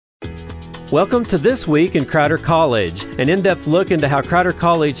Welcome to This Week in Crowder College, an in-depth look into how Crowder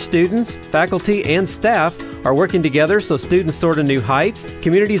College students, faculty, and staff are working together so students soar to new heights,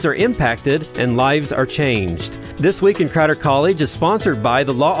 communities are impacted, and lives are changed. This Week in Crowder College is sponsored by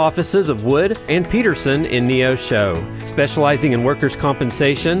the law offices of Wood and Peterson in Neosho, specializing in workers'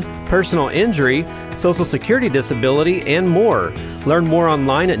 compensation, personal injury, Social Security disability, and more. Learn more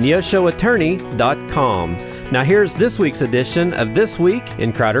online at neoshoattorney.com. Now here's this week's edition of This Week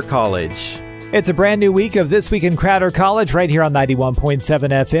in Crowder College. It's a brand new week of This Week in Crowder College right here on 91.7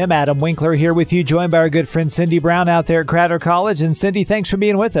 FM. Adam Winkler here with you, joined by our good friend Cindy Brown out there at Crowder College. And Cindy, thanks for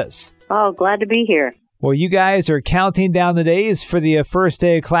being with us. Oh, glad to be here. Well, you guys are counting down the days for the first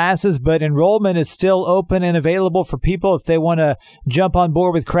day of classes, but enrollment is still open and available for people if they want to jump on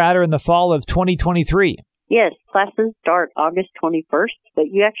board with Crowder in the fall of 2023. Yes, classes start August 21st, but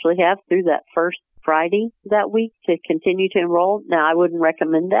you actually have through that first Friday that week to continue to enroll. Now, I wouldn't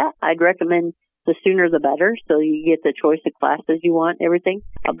recommend that. I'd recommend the sooner the better, so you get the choice of classes you want, everything.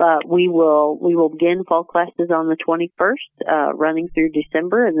 But we will begin fall classes on the 21st, running through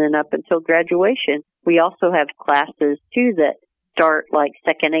December, and then up until graduation. We also have classes, too, that start like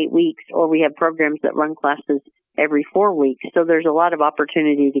second 8 weeks, or we have programs that run classes every 4 weeks. So there's a lot of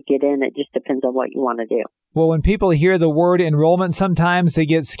opportunity to get in. It just depends on what you want to do. Well, when people hear the word enrollment, sometimes they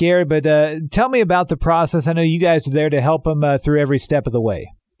get scared, but tell me about the process. I know you guys are there to help them through every step of the way.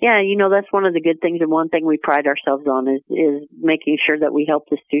 Yeah, that's one of the good things, and one thing we pride ourselves on is making sure that we help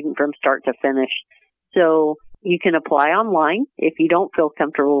the student from start to finish. So you can apply online. If you don't feel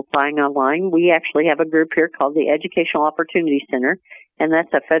comfortable applying online, we actually have a group here called the Educational Opportunity Center, and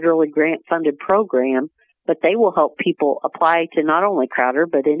that's a federally grant-funded program, but they will help people apply to not only Crowder,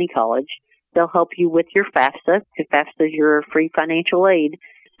 but any college. They'll help you with your FAFSA, because FAFSA is your free financial aid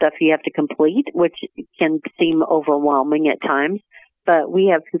stuff you have to complete, which can seem overwhelming at times. But we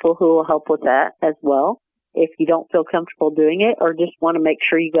have people who will help with that as well. If you don't feel comfortable doing it or just want to make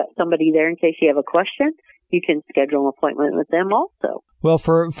sure you got somebody there in case you have a question, you can schedule an appointment with them also. Well,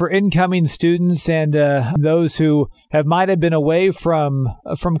 for incoming students and those who might have been away from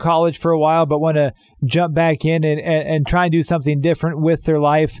college for a while but want to jump back in and try and do something different with their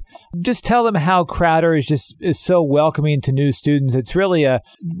life, just tell them how Crowder is so welcoming to new students. It's really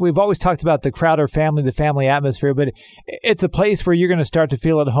we've always talked about the Crowder family, the family atmosphere, but it's a place where you're going to start to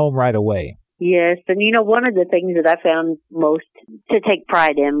feel at home right away. Yes, and one of the things that I found most to take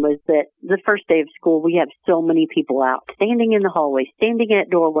pride in was that the first day of school, we have so many people out, standing in the hallways, standing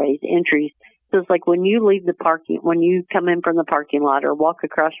at doorways, entries. So it's like when you come in from the parking lot or walk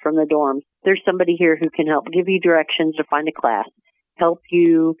across from the dorms, there's somebody here who can help give you directions to find a class, help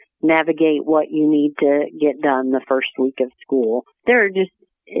you navigate what you need to get done the first week of school.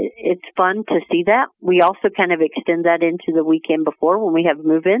 It's fun to see that. We also kind of extend that into the weekend before when we have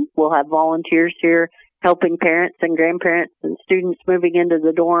move-in. We'll have volunteers here helping parents and grandparents and students moving into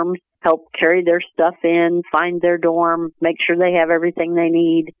the dorms, help carry their stuff in, find their dorm, make sure they have everything they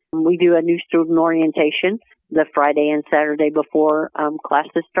need. We do a new student orientation the Friday and Saturday before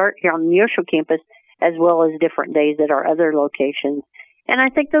classes start here on the Neosho campus, as well as different days at our other locations. And I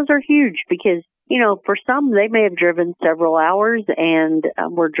think those are huge because for some, they may have driven several hours and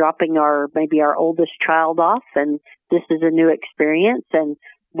we're dropping maybe our oldest child off, and this is a new experience. And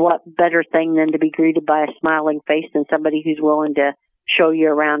what better thing than to be greeted by a smiling face and somebody who's willing to show you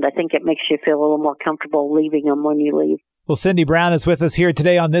around. I think it makes you feel a little more comfortable leaving them when you leave. Well, Cindy Brown is with us here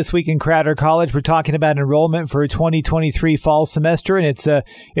today on This Week in Crowder College. We're talking about enrollment for 2023 fall semester, and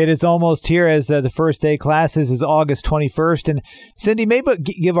it is almost here as the first day classes is August 21st. And Cindy, maybe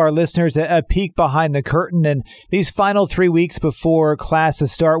give our listeners a peek behind the curtain and these final 3 weeks before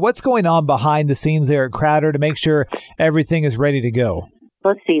classes start. What's going on behind the scenes there at Crowder to make sure everything is ready to go?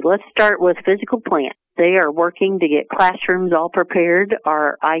 Let's see. Let's start with physical plant. They are working to get classrooms all prepared.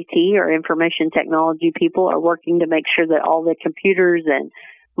 Our IT, or information technology people, are working to make sure that all the computers and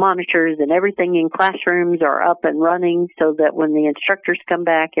monitors and everything in classrooms are up and running so that when the instructors come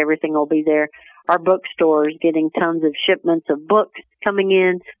back, everything will be there. Our bookstore is getting tons of shipments of books coming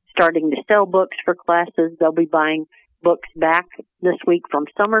in, starting to sell books for classes. They'll be buying books back this week from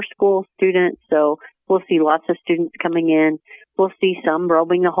summer school students, so we'll see lots of students coming in. We'll see some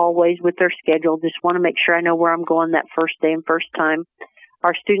roaming the hallways with their schedule. Just want to make sure I know where I'm going that first day and first time.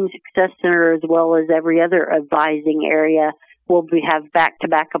 Our Student Success Center, as well as every other advising area, will have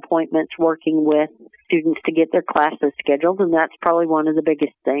back-to-back appointments working with students to get their classes scheduled, and that's probably one of the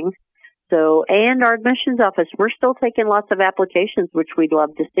biggest things. So, and our admissions office, we're still taking lots of applications, which we'd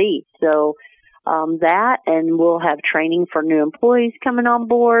love to see. So that, and we'll have training for new employees coming on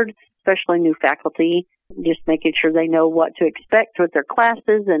board, especially new faculty. just making sure they know what to expect with their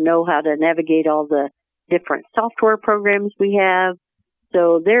classes and know how to navigate all the different software programs we have.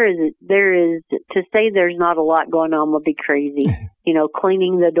 So there is to say there's not a lot going on would be crazy.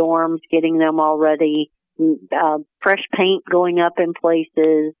 Cleaning the dorms, getting them all ready, fresh paint going up in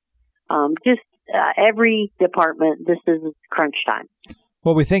places, every department, this is crunch time.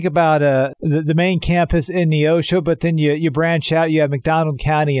 Well, we think about the main campus in Neosho, but then you branch out. You have McDonald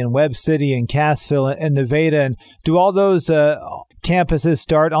County and Webb City and Cassville and Nevada. And do all those campuses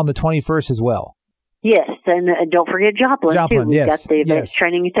start on the 21st as well? Yes, and don't forget Joplin, too. We've got the Advanced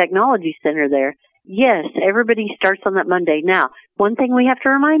Training and Technology Center there. Yes, everybody starts on that Monday. Now, one thing we have to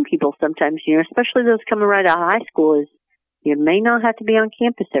remind people sometimes, especially those coming right out of high school, is you may not have to be on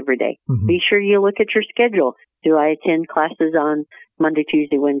campus every day. Mm-hmm. Be sure you look at your schedule. Do I attend classes on Monday,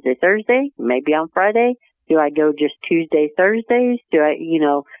 Tuesday, Wednesday, Thursday? Maybe on Friday? Do I go just Tuesday, Thursdays?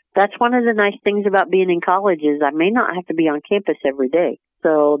 That's one of the nice things about being in college is I may not have to be on campus every day.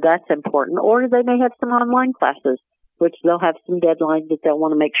 So that's important. Or they may have some online classes, which they'll have some deadlines that they'll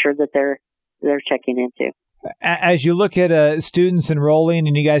want to make sure that they're checking into. As you look at students enrolling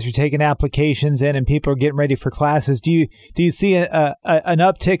and you guys are taking applications in and people are getting ready for classes, do you see an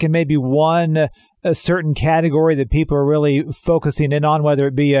uptick in maybe a certain category that people are really focusing in on, whether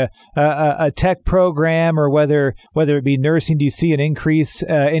it be a tech program or whether it be nursing? Do you see an increase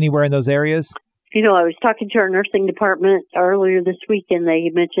anywhere in those areas? I was talking to our nursing department earlier this week, and they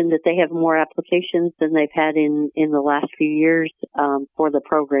mentioned that they have more applications than they've had in the last few years for the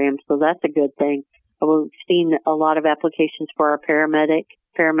program. So that's a good thing. We've seen a lot of applications for our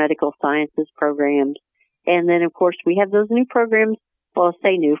paramedical sciences programs. And then, of course, we have those new programs, well,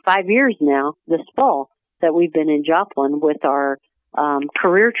 say new, 5 years now, this fall, that we've been in Joplin with our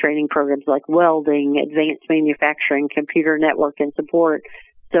career training programs like welding, advanced manufacturing, computer network and support.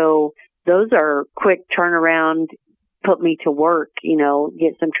 So those are quick turnaround, put me to work,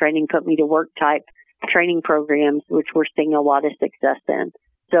 get some training, put me to work type training programs, which we're seeing a lot of success in.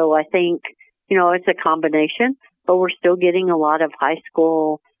 So I think, it's a combination, but we're still getting a lot of high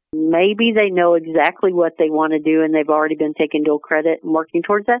school. Maybe they know exactly what they want to do and they've already been taking dual credit and working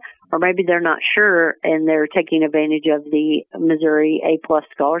towards that, or maybe they're not sure and they're taking advantage of the Missouri A+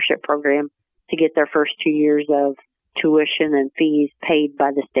 scholarship program to get their first 2 years of tuition and fees paid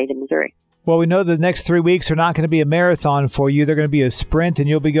by the state of Missouri. Well, we know the next 3 weeks are not going to be a marathon for you. They're going to be a sprint, and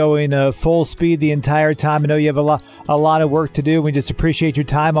you'll be going full speed the entire time. I know you have a lot of work to do. We just appreciate your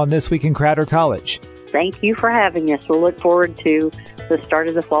time on This Week in Crowder College. Thank you for having us. We'll look forward to the start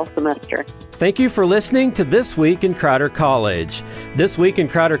of the fall semester. Thank you for listening to This Week in Crowder College. This Week in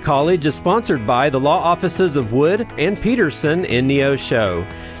Crowder College is sponsored by the law offices of Wood and Peterson in Neosho.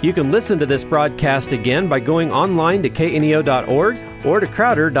 You can listen to this broadcast again by going online to kneo.org or to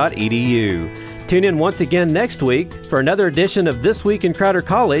crowder.edu. Tune in once again next week for another edition of This Week in Crowder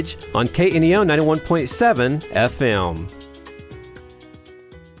College on KNEO 91.7 FM.